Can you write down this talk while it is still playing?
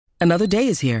Another day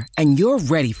is here, and you're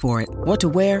ready for it. What to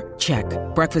wear? Check.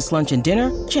 Breakfast, lunch, and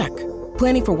dinner? Check.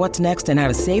 Planning for what's next and how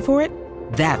to save for it?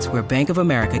 That's where Bank of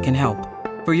America can help.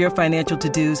 For your financial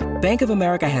to-dos, Bank of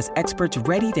America has experts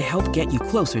ready to help get you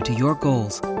closer to your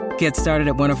goals. Get started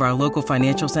at one of our local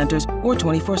financial centers or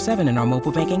 24/7 in our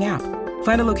mobile banking app.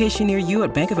 Find a location near you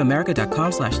at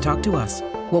bankofamerica.com/talktous.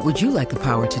 What would you like the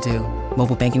power to do?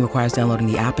 Mobile banking requires downloading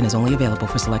the app and is only available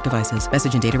for select devices.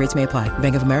 Message and data rates may apply.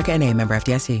 Bank of America N.A., member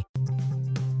FDIC.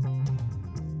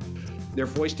 They're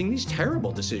foisting these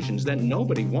terrible decisions that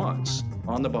nobody wants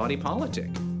on the body politic.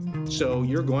 So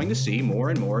you're going to see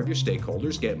more and more of your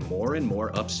stakeholders get more and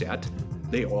more upset.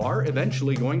 They are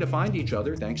eventually going to find each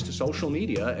other thanks to social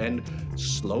media, and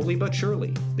slowly but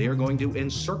surely, they are going to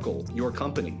encircle your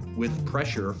company with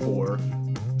pressure for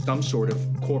some sort of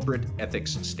corporate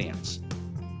ethics stance.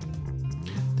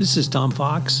 This is Tom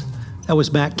Fox. That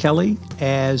was Matt Kelly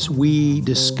as we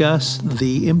discuss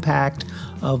the impact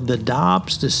of the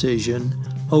Dobbs decision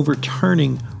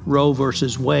overturning Roe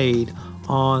versus Wade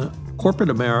on corporate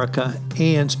America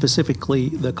and specifically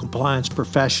the compliance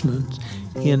professionals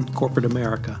in corporate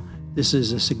America. This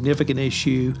is a significant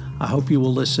issue. I hope you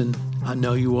will listen. I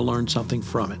know you will learn something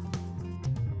from it.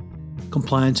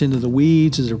 Compliance Into the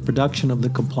Weeds is a production of the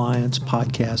Compliance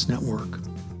Podcast Network.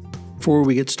 Before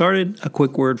we get started, a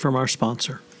quick word from our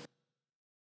sponsor.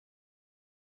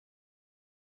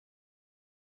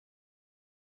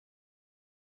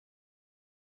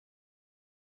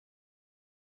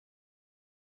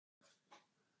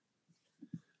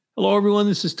 Hello, everyone.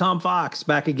 This is Tom Fox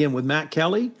back again with Matt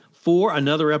Kelly for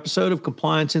another episode of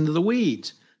Compliance Into the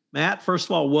Weeds. Matt, first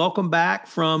of all, welcome back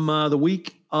from the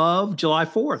week of July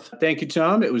 4th. Thank you,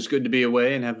 Tom. It was good to be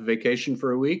away and have a vacation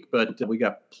for a week, but we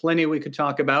got plenty we could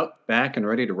talk about, back and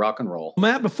ready to rock and roll.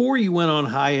 Matt, before you went on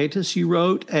hiatus, you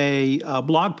wrote a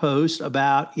blog post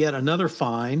about yet another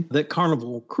fine that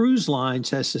Carnival Cruise Lines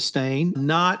has sustained,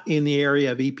 not in the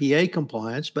area of EPA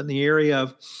compliance, but in the area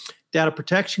of data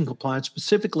protection compliance,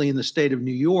 specifically in the state of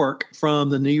New York, from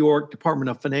the New York Department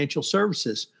of Financial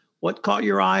Services. What caught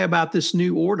your eye about this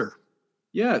new order?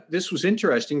 Yeah, this was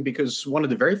interesting because one of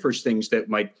the very first things that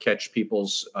might catch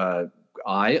people's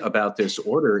eye about this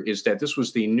order is that this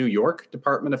was the New York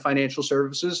Department of Financial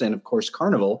Services. And of course,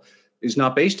 Carnival is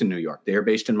not based in New York. They are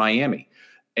based in Miami.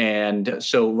 And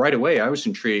so right away, I was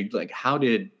intrigued, like, how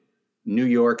did New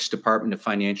York's Department of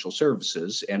Financial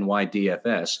Services,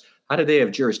 NYDFS, how do they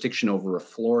have jurisdiction over a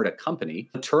Florida company?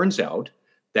 It turns out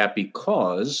that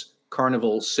because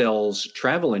Carnival sells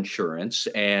travel insurance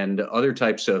and other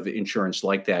types of insurance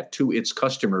like that to its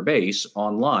customer base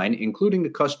online, including the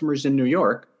customers in New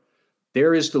York,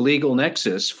 there is the legal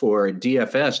nexus for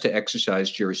DFS to exercise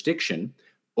jurisdiction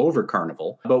over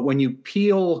Carnival. But when you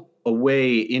peel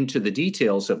away into the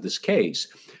details of this case,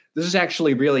 this is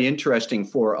actually really interesting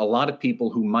for a lot of people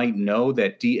who might know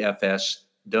that DFS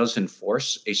does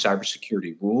enforce a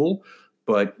cybersecurity rule,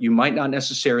 but you might not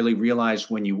necessarily realize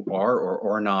when you are or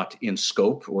are not in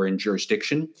scope or in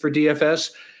jurisdiction for DFS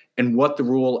and what the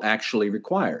rule actually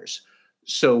requires.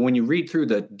 So when you read through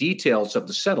the details of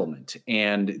the settlement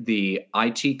and the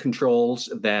IT controls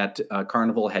that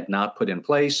Carnival had not put in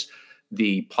place,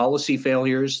 the policy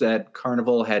failures that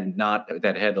Carnival had allowed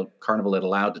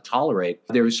to tolerate,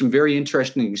 there were some very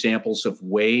interesting examples of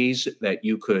ways that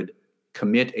you could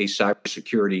commit a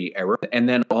cybersecurity error. And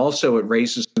then also it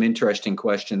raises some interesting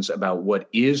questions about what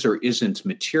is or isn't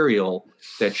material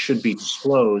that should be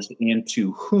disclosed and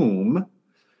to whom,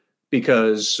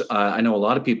 because I know a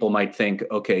lot of people might think,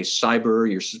 okay, cyber,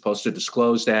 you're supposed to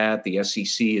disclose that. The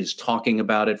SEC is talking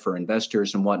about it for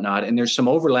investors and whatnot. And there's some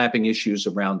overlapping issues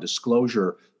around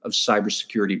disclosure of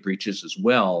cybersecurity breaches as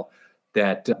well,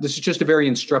 that this is just a very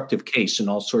instructive case in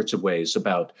all sorts of ways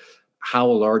about how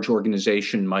a large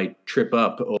organization might trip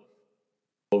up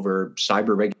over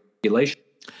cyber regulations.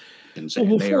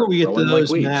 Well, before we get to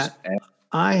those, Matt,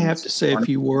 I have to say a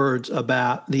few words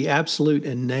about the absolute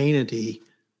inanity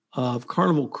of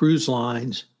Carnival Cruise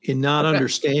Lines in not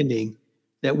understanding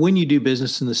that when you do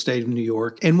business in the state of New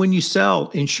York and when you sell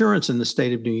insurance in the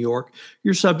state of New York,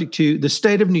 you're subject to the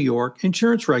state of New York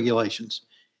insurance regulations.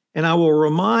 And I will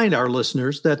remind our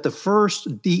listeners that the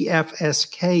first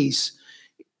DFS case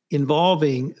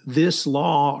involving this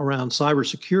law around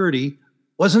cybersecurity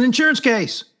was an insurance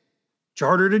case,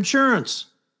 Chartered Insurance,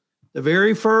 the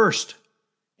very first.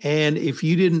 And if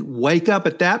you didn't wake up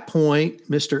at that point,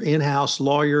 Mr. In-house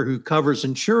lawyer who covers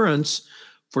insurance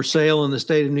for sale in the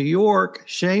state of New York,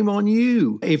 shame on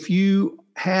you. If you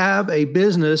have a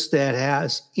business that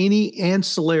has any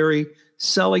ancillary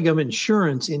selling of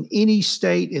insurance in any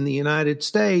state in the United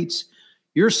States,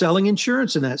 you're selling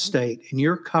insurance in that state, and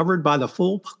you're covered by the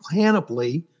full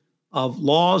panoply of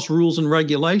laws, rules, and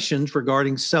regulations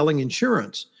regarding selling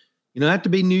insurance. You don't have to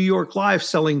be New York Life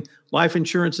selling life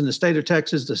insurance in the state of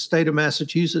Texas, the state of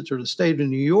Massachusetts, or the state of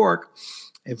New York.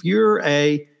 If you're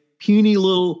a puny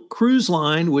little cruise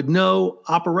line with no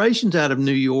operations out of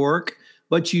New York,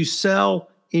 but you sell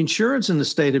insurance in the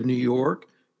state of New York,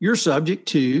 you're subject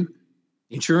to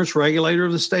the insurance regulator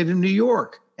of the state of New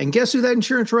York. And guess who that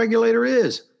insurance regulator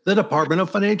is? The Department of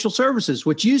Financial Services,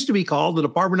 which used to be called the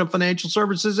Department of Financial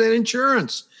Services and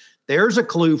Insurance. There's a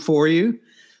clue for you.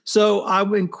 So I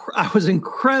was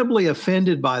incredibly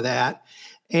offended by that.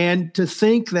 And to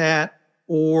think that,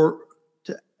 or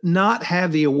to not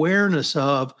have the awareness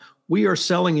of, we are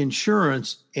selling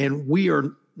insurance and we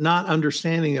are not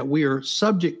understanding that we are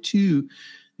subject to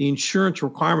the insurance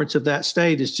requirements of that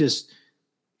state, is just,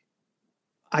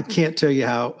 I can't tell you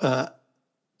how,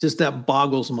 just that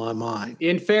boggles my mind.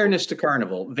 In fairness to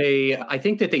Carnival, I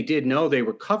think that they did know they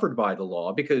were covered by the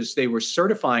law because they were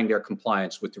certifying their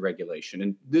compliance with the regulation.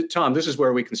 And Tom, this is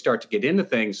where we can start to get into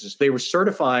things, is they were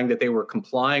certifying that they were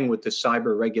complying with the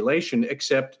cyber regulation,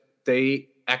 except they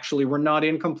actually were not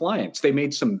in compliance. They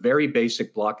made some very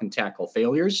basic block and tackle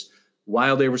failures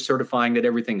while they were certifying that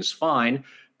everything is fine.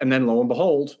 And then lo and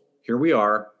behold, here we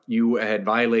are. You had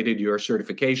violated your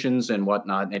certifications and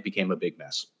whatnot, and it became a big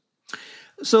mess.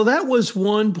 So that was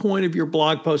one point of your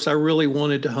blog post I really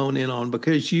wanted to hone in on,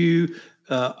 because you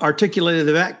articulated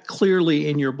that clearly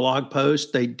in your blog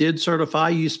post. They did certify,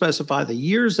 you specify the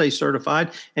years they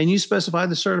certified, and you specify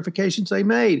the certifications they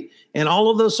made. And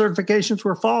all of those certifications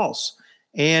were false.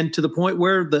 And to the point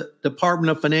where the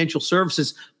Department of Financial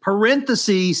Services,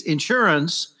 parentheses,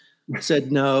 insurance,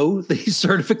 said, no, these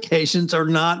certifications are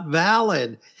not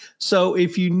valid. So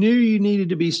if you knew you needed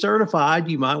to be certified,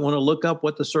 you might want to look up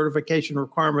what the certification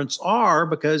requirements are,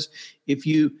 because if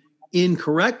you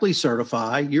incorrectly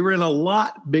certify, you're in a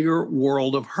lot bigger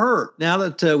world of hurt. Now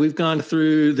that we've gone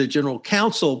through the general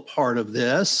counsel part of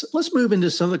this, let's move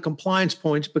into some of the compliance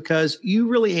points, because you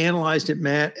really analyzed it,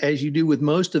 Matt, as you do with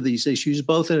most of these issues,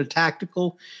 both in a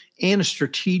tactical and a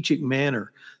strategic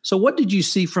manner. So what did you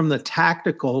see from the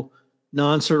tactical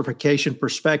non-certification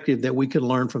perspective that we could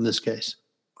learn from this case?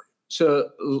 So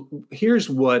here's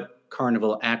what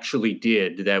Carnival actually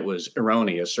did that was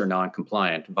erroneous or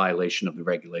non-compliant, violation of the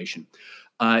regulation,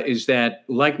 is that,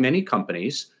 like many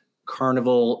companies,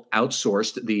 Carnival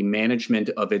outsourced the management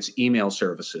of its email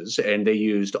services, and they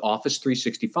used Office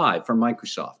 365 from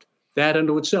Microsoft. That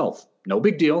unto itself, no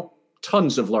big deal.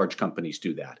 Tons of large companies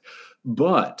do that.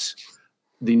 But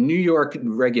the New York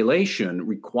regulation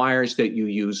requires that you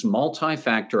use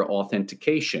multi-factor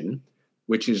authentication,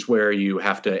 which is where you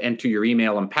have to enter your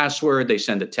email and password. They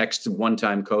send a text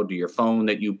one-time code to your phone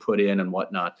that you put in and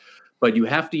whatnot. But you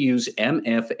have to use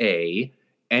MFA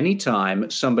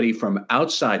anytime somebody from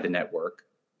outside the network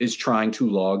is trying to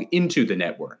log into the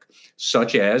network,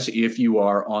 such as if you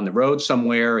are on the road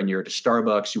somewhere and you're at a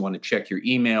Starbucks, you want to check your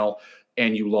email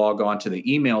and you log on to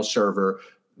the email server.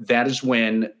 That is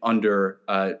when, under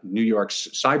New York's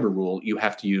cyber rule, you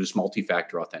have to use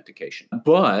multi-factor authentication.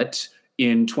 But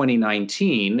in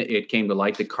 2019, it came to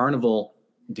light that Carnival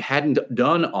hadn't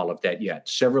done all of that yet.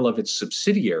 Several of its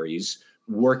subsidiaries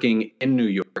working in New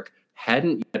York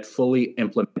hadn't yet fully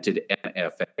implemented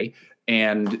MFA,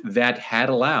 and that had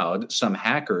allowed some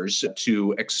hackers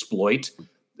to exploit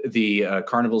the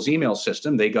Carnival's email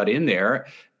system. They got in there,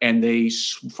 and they,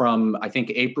 from I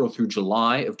think April through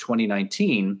July of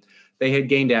 2019, they had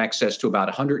gained access to about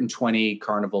 120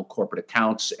 Carnival corporate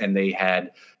accounts, and they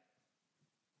had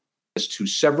to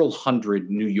several hundred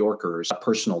New Yorkers'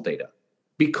 personal data,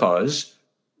 because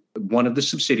one of the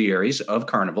subsidiaries of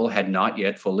Carnival had not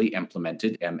yet fully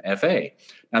implemented MFA.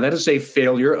 Now, that is a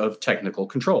failure of technical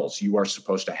controls. You are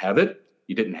supposed to have it.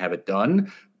 You didn't have it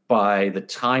done. By the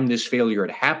time this failure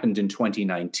had happened in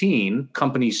 2019,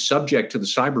 companies subject to the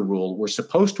cyber rule were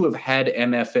supposed to have had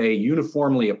MFA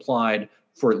uniformly applied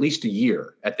for at least a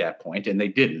year at that point, and they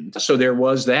didn't. So there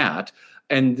was that.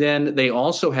 And then they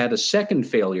also had a second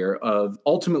failure of,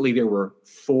 ultimately, there were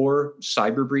 4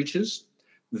 cyber breaches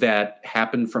that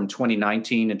happened from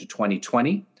 2019 into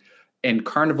 2020. And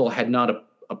Carnival had not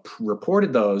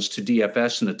reported those to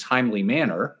DFS in a timely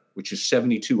manner, which is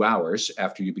 72 hours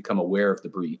after you become aware of the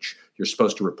breach. You're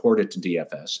supposed to report it to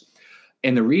DFS.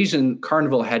 And the reason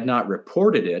Carnival had not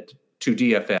reported it to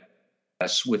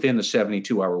DFS within the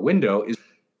 72-hour window is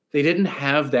they didn't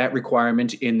have that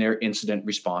requirement in their incident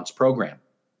response program.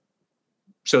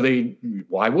 So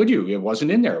why would you? It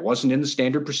wasn't in there. It wasn't in the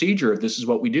standard procedure of this is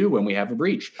what we do when we have a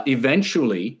breach.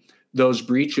 Eventually, those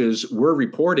breaches were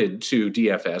reported to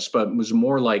DFS, but it was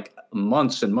more like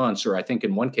months and months, or I think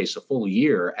in one case, a full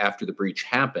year after the breach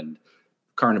happened.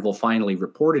 Carnival finally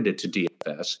reported it to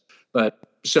DFS. But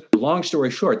so long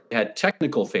story short, they had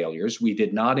technical failures. We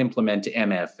did not implement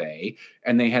MFA,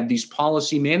 and they had these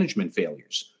policy management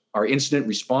failures. Our incident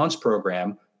response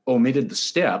program omitted the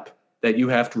step that you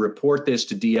have to report this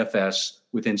to DFS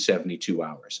within 72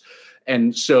 hours.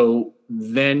 And so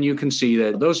then you can see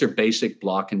that those are basic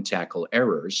block and tackle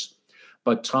errors.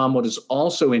 But Tom, what is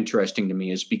also interesting to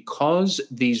me is because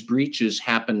these breaches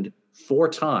happened 4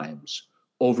 times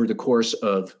over the course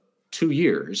of 2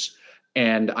 years,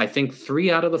 and I think 3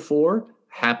 out of the 4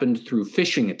 happened through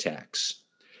phishing attacks.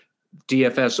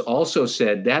 DFS also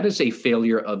said that is a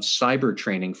failure of cyber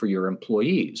training for your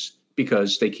employees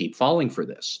because they keep falling for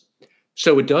this.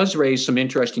 So it does raise some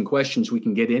interesting questions we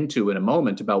can get into in a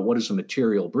moment about what is a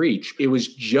material breach. It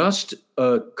was just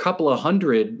a couple of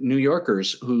hundred New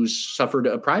Yorkers who suffered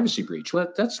a privacy breach.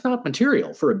 Well, that's not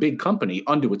material for a big company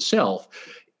unto itself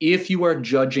if you are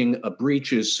judging a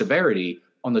breach's severity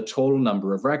on the total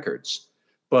number of records.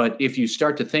 But if you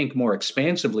start to think more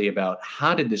expansively about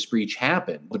how did this breach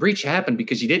happen, the breach happened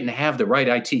because you didn't have the right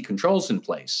IT controls in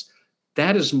place.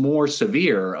 That is more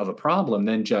severe of a problem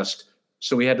than just,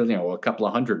 so we had a couple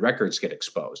of hundred records get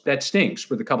exposed. That stinks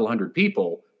for the couple of hundred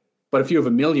people. But if you have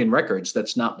 1 million records,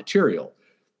 that's not material.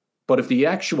 But if the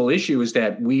actual issue is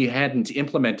that we hadn't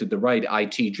implemented the right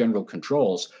IT general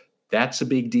controls, that's a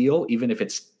big deal, even if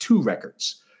it's 2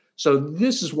 records. So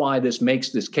this is why this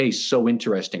makes this case so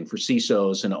interesting for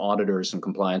CISOs and auditors and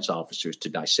compliance officers to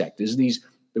dissect, is the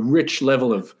rich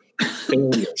level of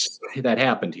failures that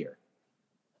happened here.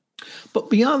 But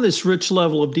beyond this rich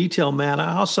level of detail, Matt,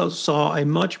 I also saw a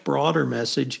much broader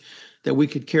message that we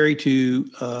could carry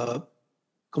to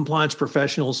compliance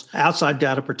professionals outside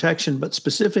data protection, but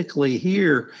specifically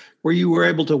here, where you were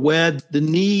able to wed the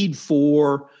need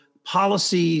for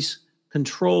policies,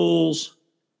 controls,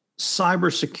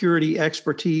 cybersecurity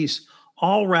expertise,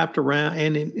 all wrapped around,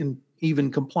 and in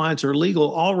even compliance or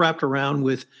legal, all wrapped around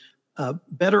with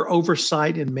better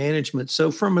oversight and management.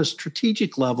 So from a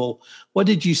strategic level, what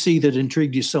did you see that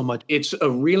intrigued you so much? It's a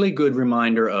really good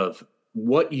reminder of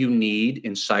what you need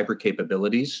in cyber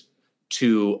capabilities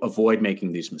to avoid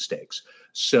making these mistakes.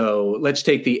 So let's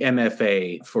take the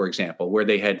MFA, for example, where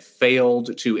they had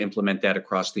failed to implement that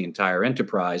across the entire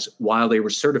enterprise while they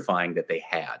were certifying that they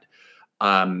had.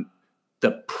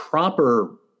 The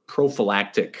proper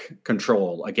prophylactic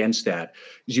control against that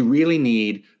is you really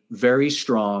need very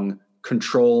strong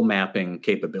control mapping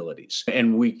capabilities.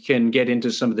 And we can get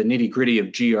into some of the nitty gritty of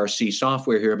GRC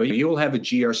software here, but you will have a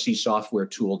GRC software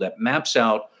tool that maps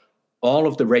out all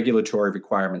of the regulatory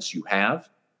requirements you have,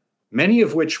 many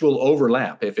of which will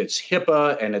overlap. If it's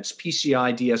HIPAA and it's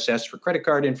PCI DSS for credit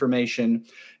card information,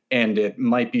 and it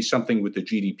might be something with the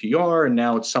GDPR, and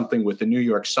now it's something with the New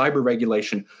York cyber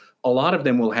regulation, a lot of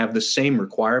them will have the same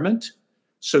requirement.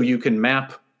 So you can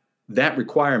map that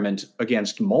requirement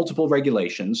against multiple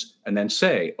regulations and then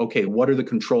say, okay, what are the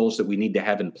controls that we need to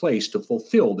have in place to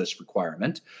fulfill this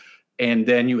requirement? And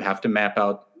then you have to map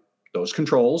out those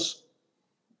controls,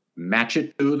 match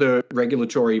it to the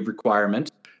regulatory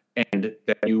requirement, and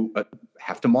then you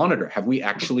have to monitor. Have we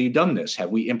actually done this? Have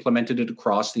we implemented it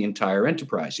across the entire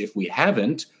enterprise? If we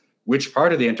haven't, which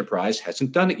part of the enterprise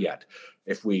hasn't done it yet?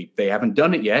 If they haven't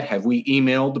done it yet, have we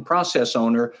emailed the process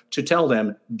owner to tell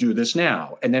them, do this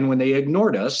now? And then when they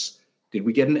ignored us, did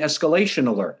we get an escalation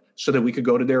alert so that we could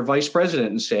go to their vice president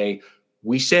and say,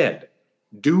 we said,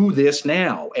 do this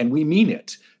now, and we mean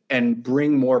it, and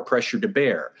bring more pressure to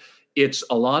bear? It's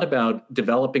a lot about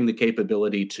developing the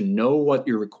capability to know what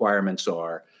your requirements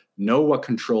are, know what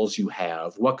controls you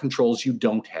have, what controls you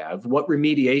don't have, what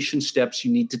remediation steps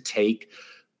you need to take.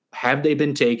 Have they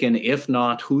been taken? If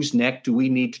not, whose neck do we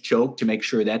need to choke to make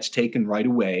sure that's taken right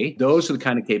away? Those are the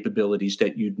kind of capabilities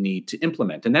that you'd need to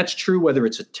implement. And that's true whether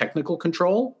it's a technical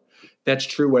control. That's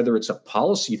true whether it's a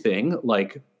policy thing,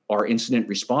 like our incident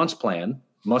response plan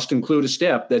must include a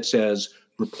step that says,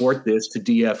 report this to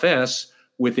DFS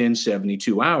within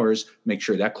 72 hours. Make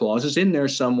sure that clause is in there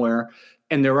somewhere.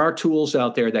 And there are tools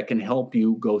out there that can help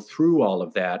you go through all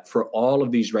of that for all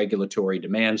of these regulatory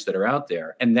demands that are out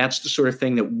there. And that's the sort of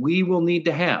thing that we will need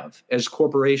to have as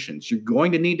corporations. You're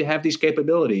going to need to have these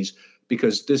capabilities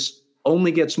because this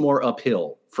only gets more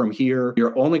uphill from here.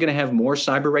 You're only going to have more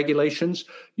cyber regulations.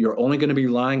 You're only going to be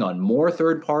relying on more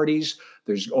third parties.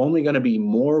 There's only going to be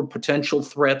more potential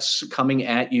threats coming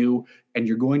at you. And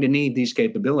you're going to need these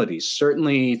capabilities,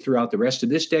 certainly throughout the rest of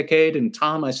this decade. And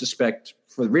Tom, I suspect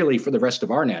for the rest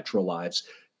of our natural lives,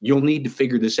 you'll need to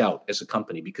figure this out as a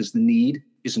company because the need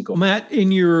isn't going. Matt,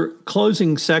 in your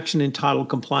closing section entitled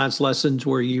Compliance Lessons,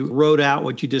 where you wrote out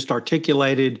what you just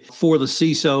articulated for the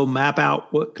CISO, map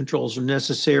out what controls are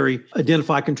necessary,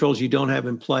 identify controls you don't have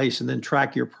in place, and then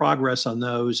track your progress on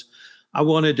those. I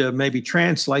wanted to maybe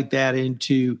translate that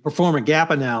into perform a gap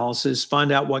analysis,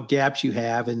 find out what gaps you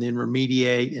have, and then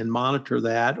remediate and monitor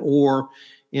that. Or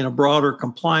in a broader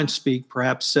compliance speak,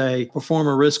 perhaps say, perform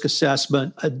a risk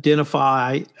assessment,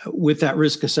 identify with that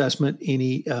risk assessment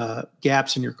any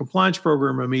gaps in your compliance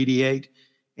program, remediate,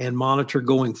 and monitor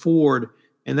going forward.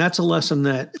 And that's a lesson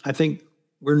that I think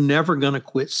we're never going to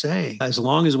quit saying. As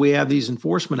long as we have these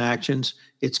enforcement actions,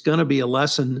 it's going to be a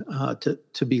lesson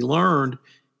to be learned.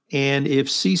 And if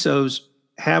CISOs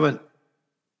haven't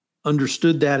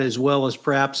understood that as well as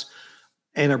perhaps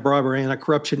anti-bribery,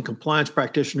 anti-corruption compliance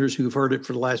practitioners who've heard it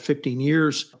for the last 15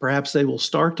 years, perhaps they will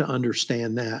start to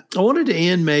understand that. I wanted to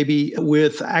end maybe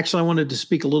with, actually, I wanted to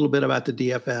speak a little bit about the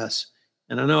DFS.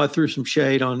 And I know I threw some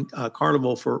shade on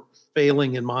Carnival for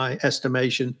failing, in my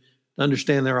estimation, to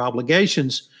understand their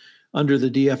obligations under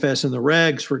the DFS and the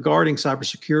regs regarding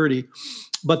cybersecurity.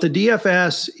 But the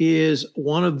DFS is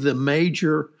one of the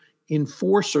major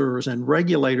enforcers and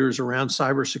regulators around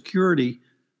cybersecurity,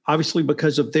 obviously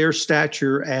because of their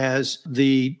stature as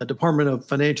the Department of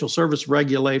Financial Service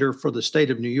regulator for the state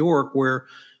of New York, where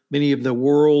many of the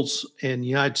world's and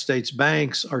United States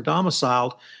banks are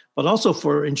domiciled, but also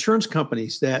for insurance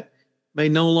companies that may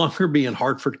no longer be in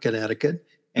Hartford, Connecticut,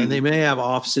 and they may have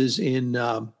offices in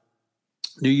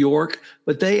New York,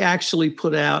 but they actually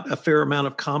put out a fair amount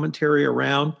of commentary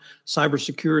around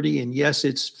cybersecurity. And yes,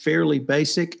 it's fairly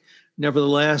basic.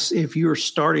 Nevertheless, if you're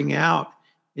starting out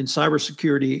in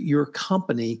cybersecurity at your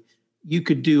company, you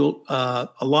could do a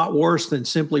lot worse than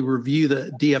simply review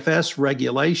the DFS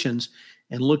regulations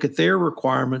and look at their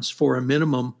requirements for a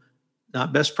minimum,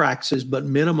 not best practices, but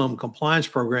minimum compliance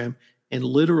program, and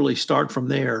literally start from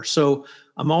there. So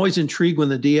I'm always intrigued when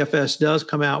the DFS does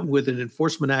come out with an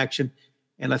enforcement action.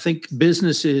 And I think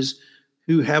businesses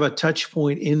who have a touch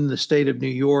point in the state of New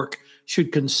York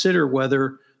should consider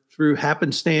whether through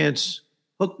happenstance,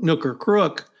 hook, nook, or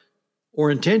crook,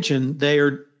 or intention, they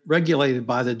are regulated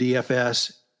by the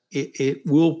DFS. It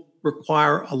will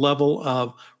require a level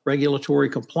of regulatory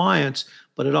compliance,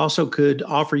 but it also could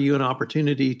offer you an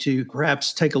opportunity to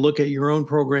perhaps take a look at your own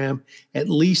program, at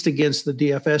least against the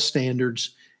DFS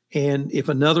standards. And if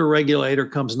another regulator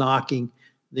comes knocking,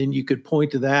 then you could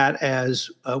point to that as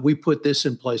we put this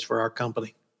in place for our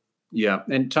company. Yeah.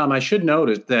 And Tom, I should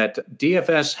note that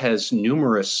DFS has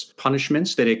numerous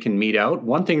punishments that it can mete out.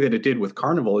 One thing that it did with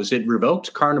Carnival is it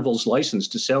revoked Carnival's license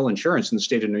to sell insurance in the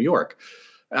state of New York.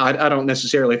 I don't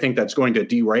necessarily think that's going to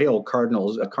derail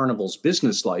Carnival's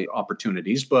business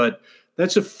opportunities, but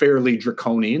that's a fairly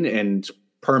draconian and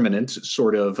permanent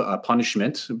sort of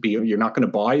punishment. You're not going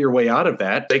to buy your way out of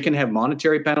that. They can have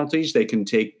monetary penalties. They can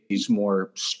take these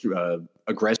more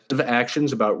aggressive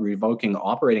actions about revoking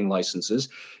operating licenses.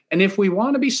 And if we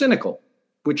want to be cynical,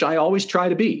 which I always try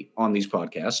to be on these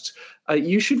podcasts,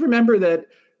 you should remember that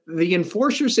the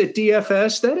enforcers at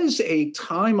DFS, that is a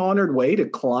time-honored way to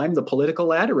climb the political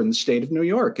ladder in the state of New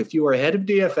York. If you are head of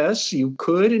DFS, you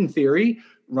could, in theory,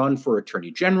 run for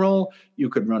attorney general. You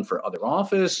could run for other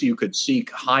office. You could seek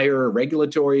higher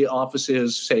regulatory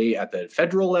offices, say at the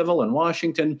federal level in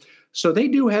Washington. So they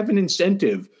do have an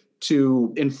incentive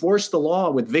to enforce the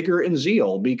law with vigor and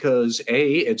zeal because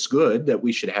A, it's good that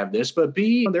we should have this, but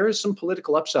B, there is some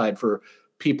political upside for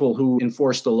people who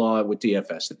enforce the law with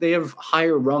DFS. They have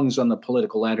higher rungs on the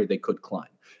political ladder they could climb.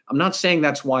 I'm not saying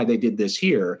that's why they did this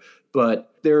here,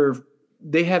 but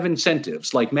they have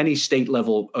incentives, like many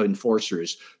state-level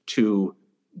enforcers, to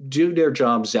do their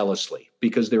job zealously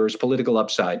because there is political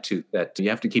upside to that you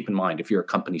have to keep in mind if you're a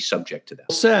company subject to that.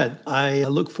 Well said. I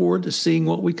look forward to seeing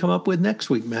what we come up with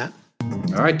next week, Matt.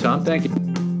 All right, Tom, thank you.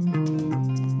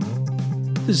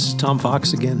 This is Tom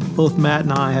Fox again. Both Matt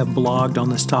and I have blogged on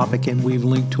this topic, and we've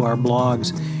linked to our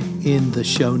blogs in the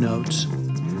show notes.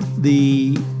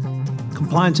 The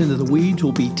Compliance Into the Weeds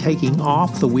will be taking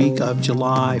off the week of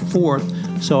July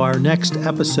 4th, so our next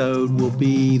episode will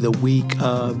be the week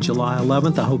of July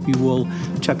 11th. I hope you will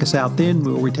check us out then,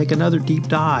 where we take another deep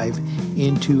dive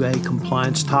into a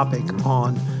compliance topic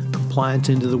on Compliance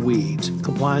Into the Weeds.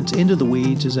 Compliance Into the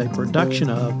Weeds is a production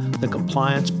of the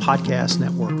Compliance Podcast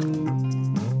Network.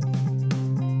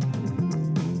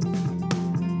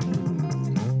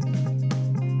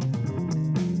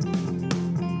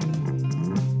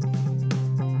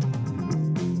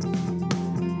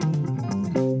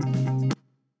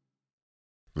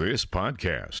 This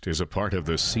podcast is a part of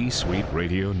the C-Suite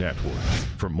Radio Network.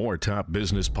 For more top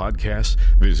business podcasts,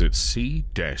 visit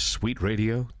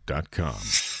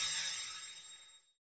c-suiteradio.com.